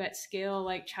how do you at scale,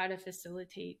 like try to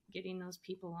facilitate getting those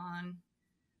people on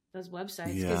those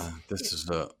websites? Yeah, this is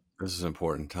an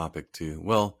important topic too.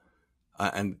 Well,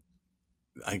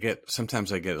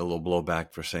 sometimes I get a little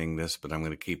blowback for saying this, but I'm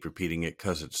going to keep repeating it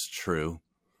because it's true.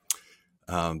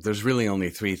 There's really only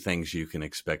three things you can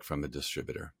expect from a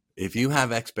distributor. If you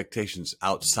have expectations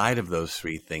outside of those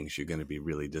three things, you're going to be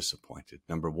really disappointed.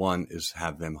 Number one is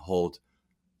have them hold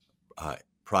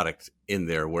product in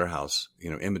their warehouse,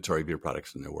 inventory of your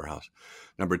products in their warehouse.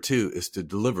 Number two is to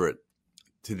deliver it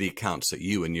to the accounts that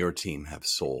you and your team have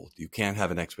sold. You can't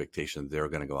have an expectation that they're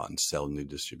going to go out and sell new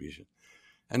distribution.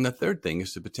 And the third thing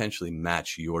is to potentially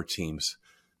match your team's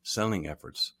selling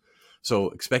efforts.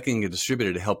 So expecting a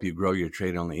distributor to help you grow your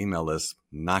trade-only email list,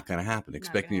 not going to happen.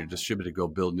 Expecting your distributor to go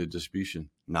build new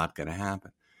distribution, not going to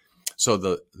happen. So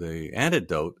the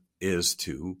antidote is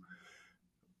to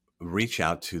reach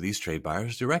out to these trade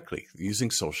buyers directly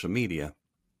using social media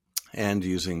and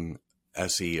using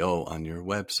SEO on your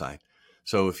website.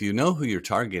 So if you know who you're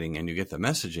targeting and you get the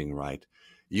messaging right,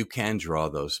 you can draw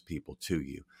those people to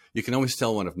you. You can always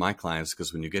tell one of my clients,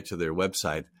 because when you get to their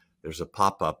website, there's a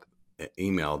pop-up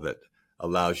email that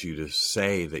allows you to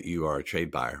say that you are a trade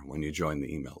buyer when you join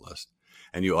the email list.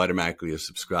 And you automatically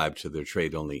subscribe to their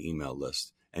trade-only email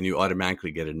list. And you automatically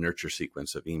get a nurture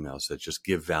sequence of emails that just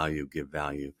give value, give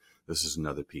value. This is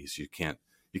another piece. You can't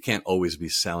always be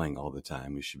selling all the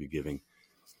time. You should be giving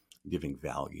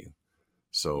value.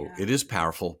 So It is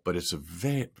powerful, but it's a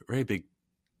very, very big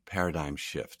paradigm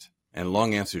shift. And a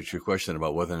long answer to your question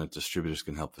about whether or not distributors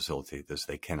can help facilitate this,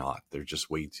 they cannot. They're just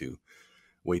way too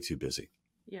busy.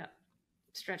 Yeah.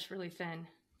 Stretched really thin.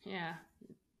 Yeah.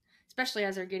 Especially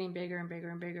as they're getting bigger and bigger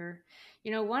and bigger.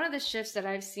 One of the shifts that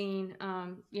I've seen,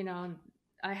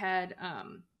 I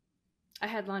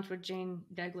had lunch with Jane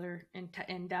Degler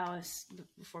in Dallas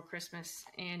before Christmas,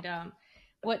 and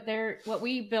what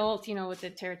we built, with the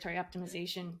territory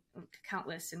optimization account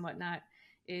lists and whatnot,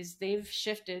 is they've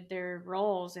shifted their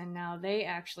roles, and now they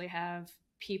actually have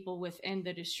people within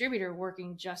the distributor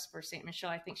working just for St. Michelle.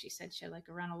 I think she said she had like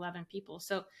around 11 people.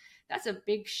 So that's a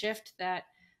big shift that,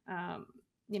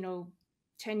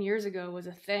 10 years ago was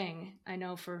a thing. I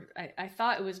know I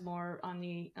thought it was more on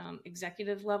the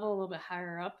executive level, a little bit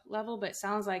higher up level, but it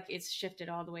sounds like it's shifted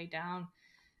all the way down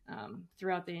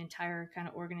throughout the entire kind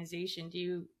of organization.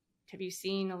 Have you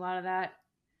seen a lot of that?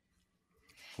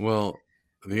 Well,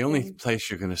 the only place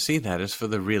you're going to see that is for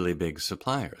the really big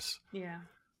suppliers. Yeah.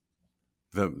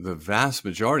 The vast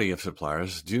majority of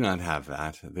suppliers do not have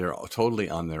that. They're totally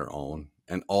on their own,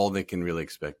 and all they can really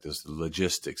expect is the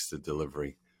logistics, the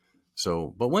delivery.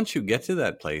 So, but once you get to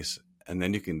that place, and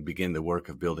then you can begin the work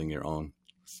of building your own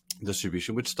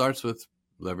distribution, which starts with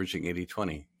leveraging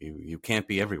 80/20. You can't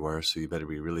be everywhere, so you better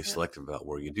be really selective about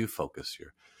where you do focus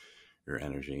your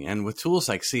energy. And with tools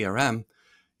like CRM,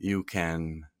 you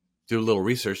can do a little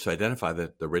research to identify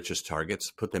the richest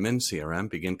targets, put them in CRM,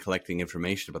 begin collecting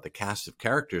information about the cast of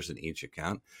characters in each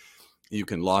account. You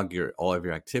can log all of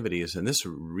your activities, and this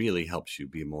really helps you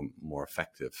be more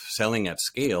effective, selling at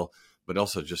scale, but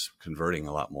also just converting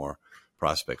a lot more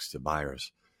prospects to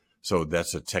buyers. So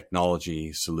that's a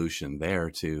technology solution there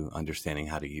to understanding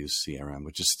how to use CRM,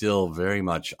 which is still very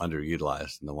much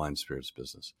underutilized in the wine spirits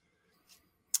business.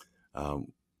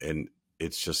 And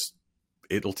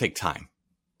it'll take time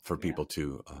for people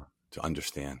to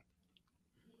understand.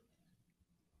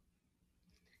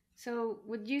 So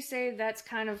would you say that's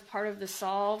kind of part of the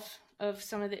solve of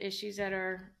some of the issues that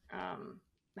are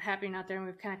happening out there? And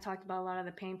we've kind of talked about a lot of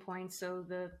the pain points. So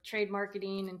the trade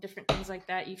marketing and different things like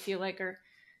that, you feel like are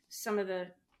some of the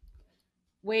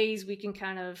ways we can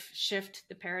kind of shift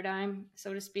the paradigm,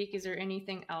 so to speak. Is there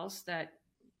anything else that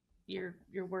you're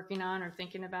working on or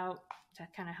thinking about to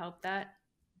kind of help that?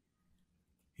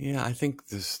 Yeah, I think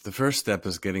the first step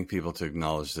is getting people to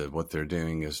acknowledge that what they're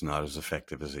doing is not as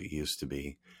effective as it used to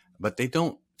be, but they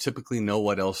don't typically know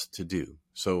what else to do.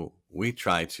 So we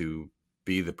try to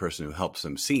be the person who helps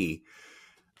them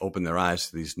open their eyes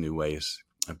to these new ways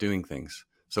of doing things.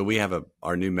 So we have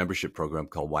our new membership program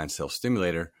called Wine Sales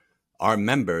Stimulator. Our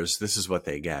members, this is what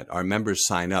they get. Our members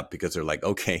sign up because they're like,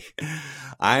 okay,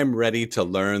 I'm ready to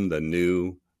learn the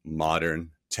new,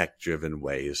 modern, tech-driven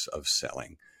ways of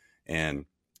selling. And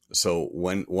so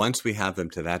once we have them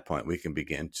to that point, we can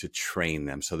begin to train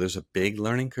them. So there's a big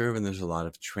learning curve and there's a lot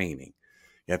of training.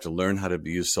 You have to learn how to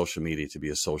use social media to be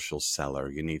a social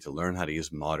seller. You need to learn how to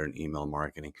use modern email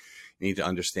marketing. You need to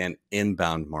understand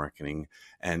inbound marketing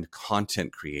and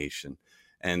content creation.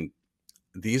 And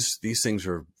these things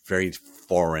are very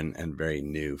foreign and very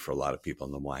new for a lot of people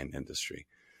in the wine industry.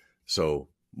 So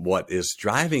what is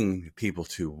driving people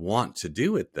to want to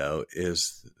do it, though,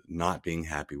 is not being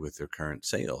happy with their current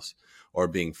sales or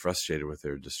being frustrated with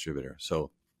their distributor.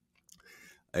 So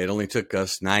it only took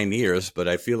us 9 years, but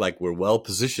I feel like we're well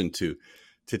positioned to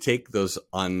take those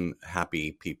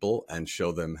unhappy people and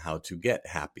show them how to get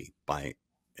happy by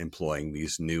employing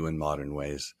these new and modern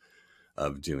ways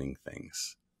of doing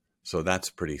things. So that's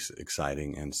pretty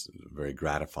exciting and very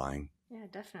gratifying. Yeah,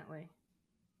 definitely.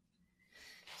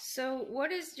 So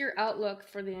what is your outlook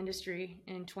for the industry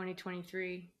in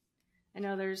 2023? I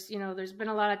know there's been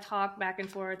a lot of talk back and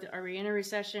forth. Are we in a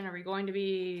recession? Are we going to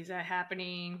be? Is that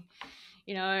happening?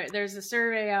 There's a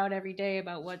survey out every day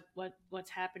about what's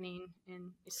happening,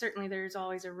 and certainly there's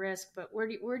always a risk, but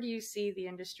where do you see the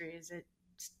industry? Is it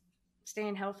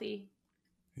staying healthy?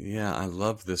 Yeah, I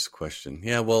love this question.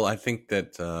 Yeah, well, I think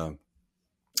that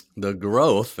the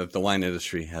growth that the wine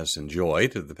industry has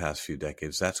enjoyed the past few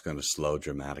decades, that's going to slow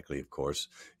dramatically, of course.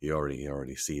 You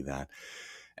already see that.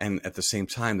 And at the same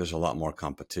time, there's a lot more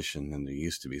competition than there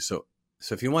used to be. So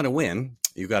if you want to win,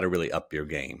 you've got to really up your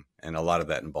game. And a lot of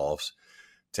that involves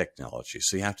technology.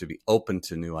 So you have to be open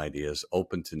to new ideas,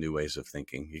 open to new ways of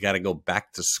thinking. You got to go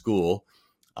back to school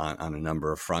on a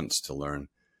number of fronts to learn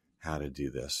how to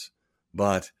do this.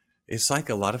 But it's like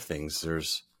a lot of things.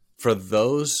 For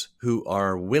those who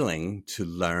are willing to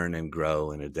learn and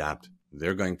grow and adapt,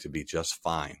 they're going to be just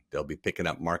fine. They'll be picking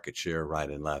up market share right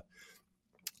and left.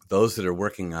 Those that are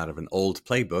working out of an old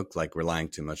playbook, like relying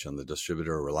too much on the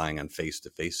distributor or relying on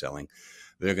face-to-face selling,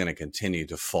 they're going to continue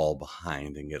to fall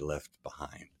behind and get left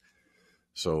behind.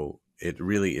 So it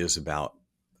really is about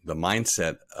the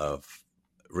mindset of,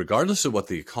 regardless of what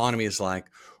the economy is like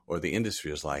or the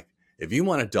industry is like, if you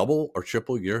want to double or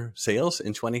triple your sales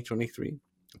in 2023,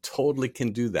 totally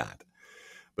can do that.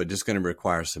 But just going to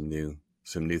require some new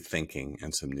thinking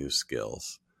and some new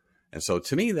skills. And so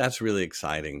to me, that's really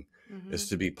exciting, is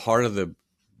to be part of the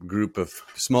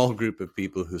small group of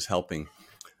people who's helping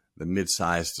the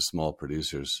mid-sized to small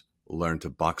producers learn to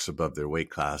box above their weight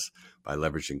class by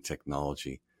leveraging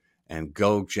technology and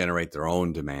go generate their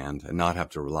own demand and not have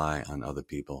to rely on other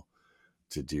people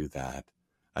to do that.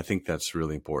 I think that's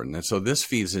really important. And so this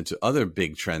feeds into other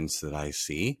big trends that I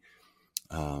see.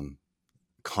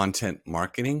 Content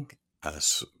marketing,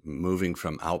 moving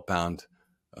from outbound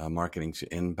marketing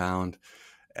to inbound,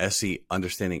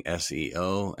 understanding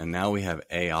SEO, and now we have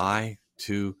AI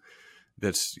too,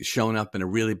 that's shown up in a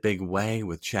really big way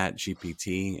with Chat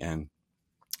GPT, and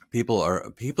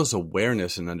people's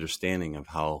awareness and understanding of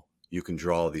how you can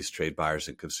draw these trade buyers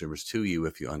and consumers to you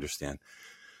if you understand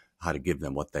how to give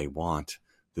them what they want.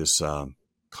 This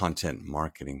content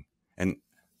marketing. And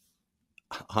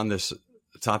on this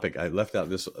topic, I left out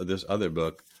this other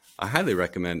book. I highly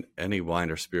recommend any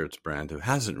wine or spirits brand who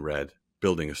hasn't read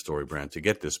Building a Story Brand to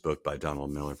get this book by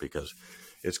Donald Miller, because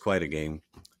it's quite a game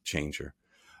changer.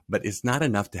 But it's not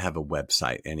enough to have a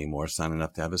website anymore. It's not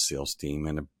enough to have a sales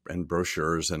team and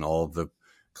brochures and all of the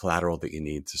collateral that you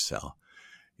need to sell.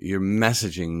 Your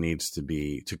messaging needs to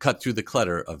be, to cut through the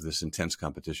clutter of this intense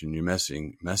competition, your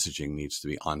messaging needs to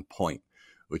be on point,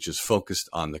 which is focused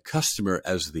on the customer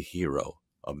as the hero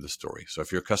of the story. So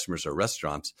if your customers are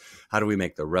restaurants, how do we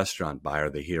make the restaurant buyer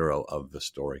the hero of the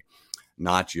story,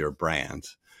 not your brand?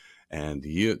 And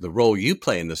the role you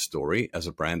play in the story as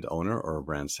a brand owner or a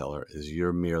brand seller is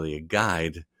you're merely a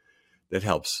guide that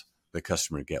helps the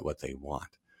customer get what they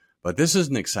want. But this is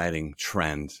an exciting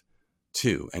trend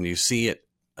too, and you see it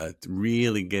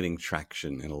really getting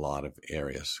traction in a lot of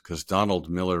areas, because Donald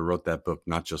Miller wrote that book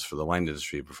not just for the wine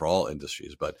industry, but for all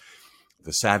industries. But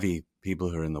the savvy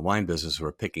people who are in the wine business who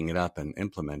are picking it up and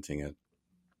implementing it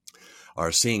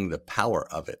are seeing the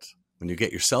power of it. When you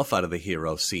get yourself out of the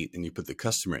hero seat and you put the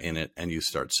customer in it and you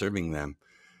start serving them,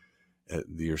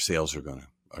 your sales are going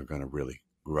to really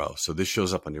grow. So this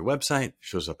shows up on your website,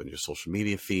 shows up in your social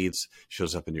media feeds,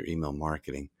 shows up in your email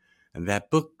marketing. And that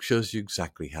book shows you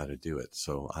exactly how to do it.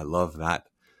 So I love that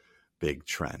big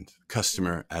trend.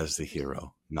 Customer as the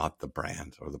hero, not the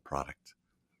brand or the product.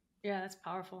 Yeah, that's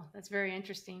powerful. That's very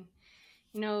interesting.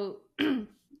 You know,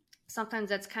 sometimes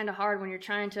that's kind of hard when you're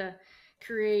trying to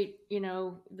create,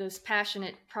 this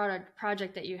passionate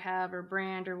project that you have or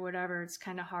brand or whatever. It's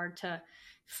kind of hard to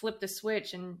flip the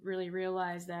switch and really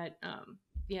realize that,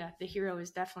 the hero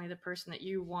is definitely the person that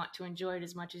you want to enjoy it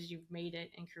as much as you've made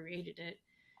it and created it.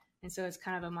 And so it's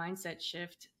kind of a mindset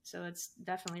shift. So it's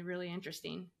definitely really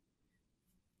interesting.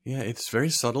 Yeah, it's very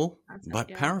subtle,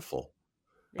 but powerful.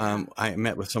 Yeah. I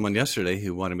met with someone yesterday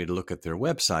who wanted me to look at their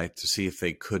website to see if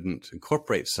they couldn't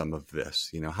incorporate some of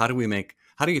this. How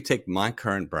do you take my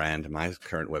current brand, my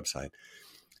current website,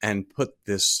 and put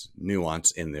this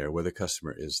nuance in there where the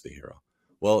customer is the hero?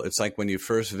 Well, it's like when you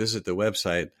first visit the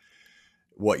website,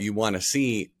 what you want to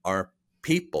see are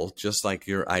people, just like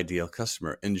your ideal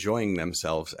customer, enjoying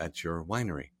themselves at your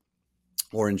winery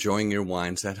or enjoying your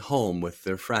wines at home with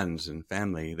their friends and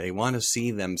family. They want to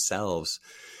see themselves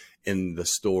in the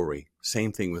story.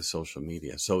 Same thing with social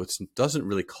media. So it doesn't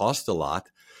really cost a lot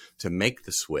to make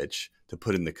the switch to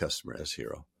put in the customer as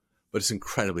hero, but it's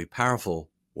incredibly powerful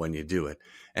when you do it.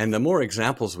 And the more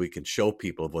examples we can show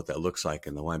people of what that looks like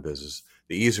in the wine business,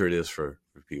 the easier it is for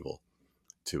people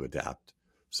to adapt.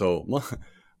 So,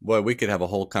 boy, we could have a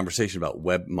whole conversation about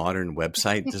modern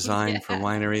website design for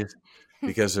wineries,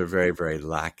 because they're very, very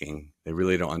lacking. They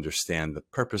really don't understand the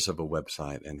purpose of a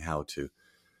website and how to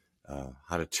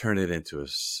turn it into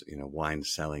a wine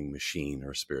selling machine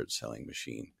or a spirit selling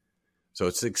machine. So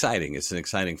it's exciting. It's an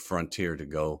exciting frontier to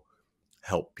go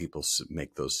help people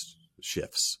make those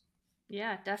shifts.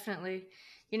 Yeah, definitely.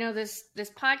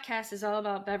 This podcast is all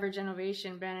about beverage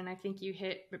innovation, Ben, and I think you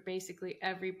hit basically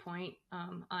every point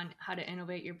on how to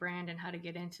innovate your brand and how to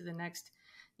get into the next,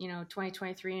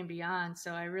 2023 and beyond.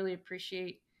 So I really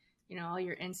appreciate, all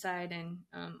your insight and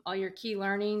all your key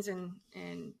learnings and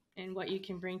what you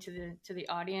can bring to the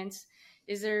audience.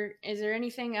 Is there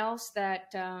anything else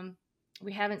that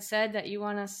we haven't said that you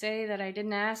want to say that I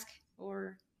didn't ask,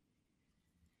 or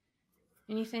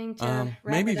anything to wrap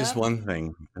maybe it just up? one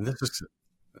thing, and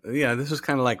this is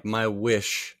kind of like my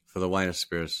wish for the wine and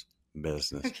spirits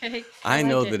business. Okay, I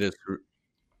know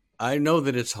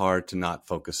that it's hard to not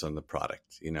focus on the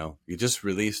product. You just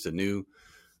released a new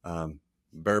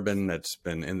bourbon that's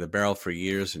been in the barrel for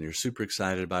years, and you're super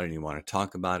excited about it, and you want to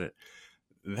talk about it.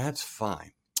 That's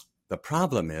fine. The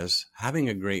problem is having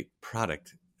a great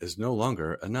product is no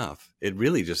longer enough. It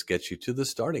really just gets you to the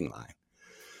starting line.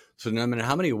 So no matter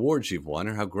how many awards you've won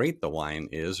or how great the wine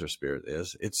is or spirit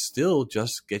is, it still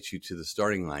just gets you to the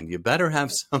starting line. You better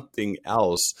have something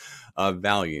else of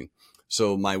value.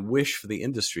 So my wish for the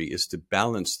industry is to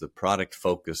balance the product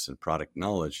focus and product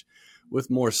knowledge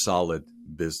with more solid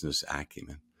business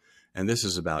acumen. And this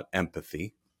is about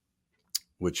empathy.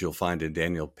 which you'll find in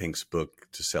Daniel Pink's book,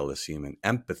 To Sell is Human.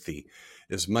 Empathy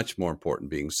is much more important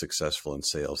being successful in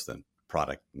sales than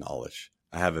product knowledge.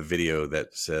 I have a video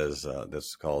that says,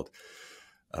 that's called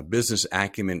Business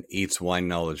Acumen Eats Wine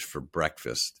Knowledge for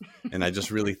Breakfast. And I just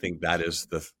really think that's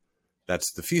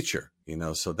the future,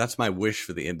 so that's my wish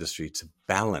for the industry, to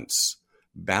balance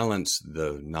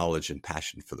the knowledge and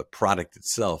passion for the product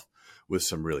itself with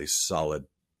some really solid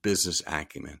business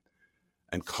acumen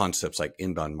and concepts like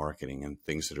inbound marketing and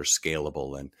things that are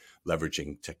scalable and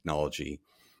leveraging technology.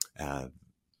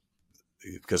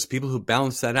 Because people who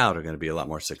balance that out are going to be a lot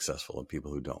more successful than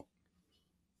people who don't.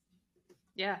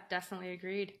 Yeah, definitely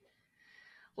agreed.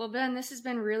 Well, Ben, this has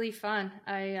been really fun.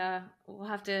 I will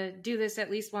have to do this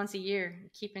at least once a year.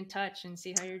 Keep in touch and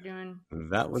see how you're doing.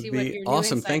 That would be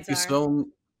awesome. Thank you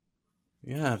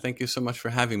thank you so much for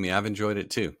having me. I've enjoyed it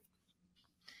too.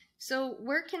 So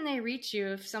where can they reach you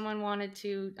if someone wanted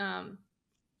to,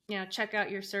 check out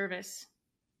your service?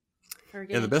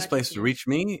 The best place to reach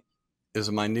me is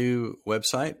my new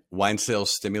website,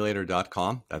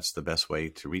 winesalesstimulator.com. That's the best way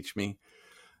to reach me.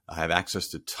 I have access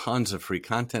to tons of free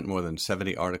content, more than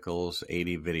 70 articles,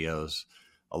 80 videos,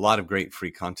 a lot of great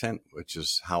free content, which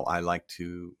is how I like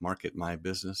to market my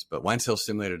business. But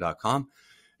winesalesstimulator.com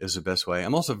is the best way.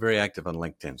 I'm also very active on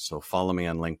LinkedIn. So follow me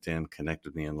on LinkedIn, connect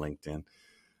with me on LinkedIn.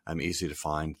 I'm easy to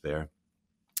find there.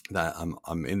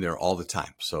 I'm in there all the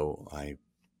time. So I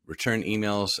return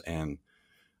emails and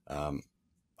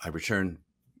I return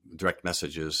direct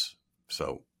messages.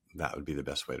 So that would be the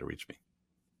best way to reach me.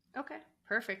 Okay,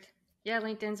 perfect. Yeah,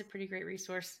 LinkedIn's a pretty great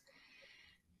resource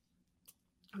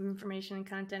of information and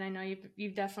content. I know you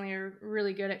definitely are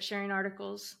really good at sharing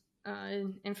articles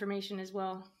and information as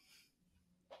well.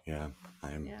 Yeah,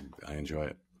 I enjoy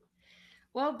it.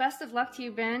 Well, best of luck to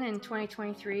you, Ben, in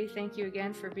 2023. Thank you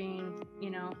again for being,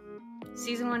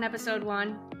 season 1, episode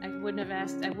 1. I couldn't have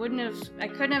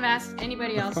asked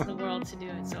anybody else in the world to do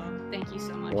it. So thank you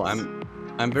so much. Well,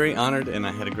 I'm very honored and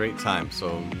I had a great time.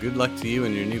 So good luck to you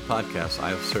and your new podcast.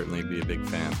 I'll certainly be a big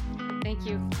fan. Thank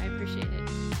you. I appreciate it.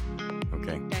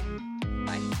 Okay.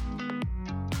 Bye.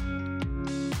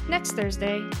 Next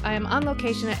Thursday, I am on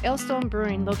location at Aylstone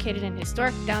Brewing located in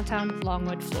historic downtown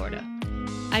Longwood, Florida.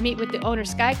 I meet with the owner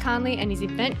Sky Conley and his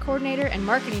event coordinator and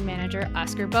marketing manager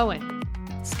Oscar Bowen.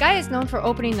 Sky is known for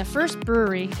opening the first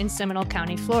brewery in Seminole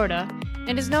County, Florida,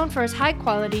 and is known for his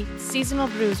high-quality, seasonal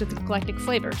brews with eclectic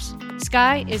flavors.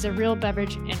 Sky is a real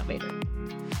beverage innovator.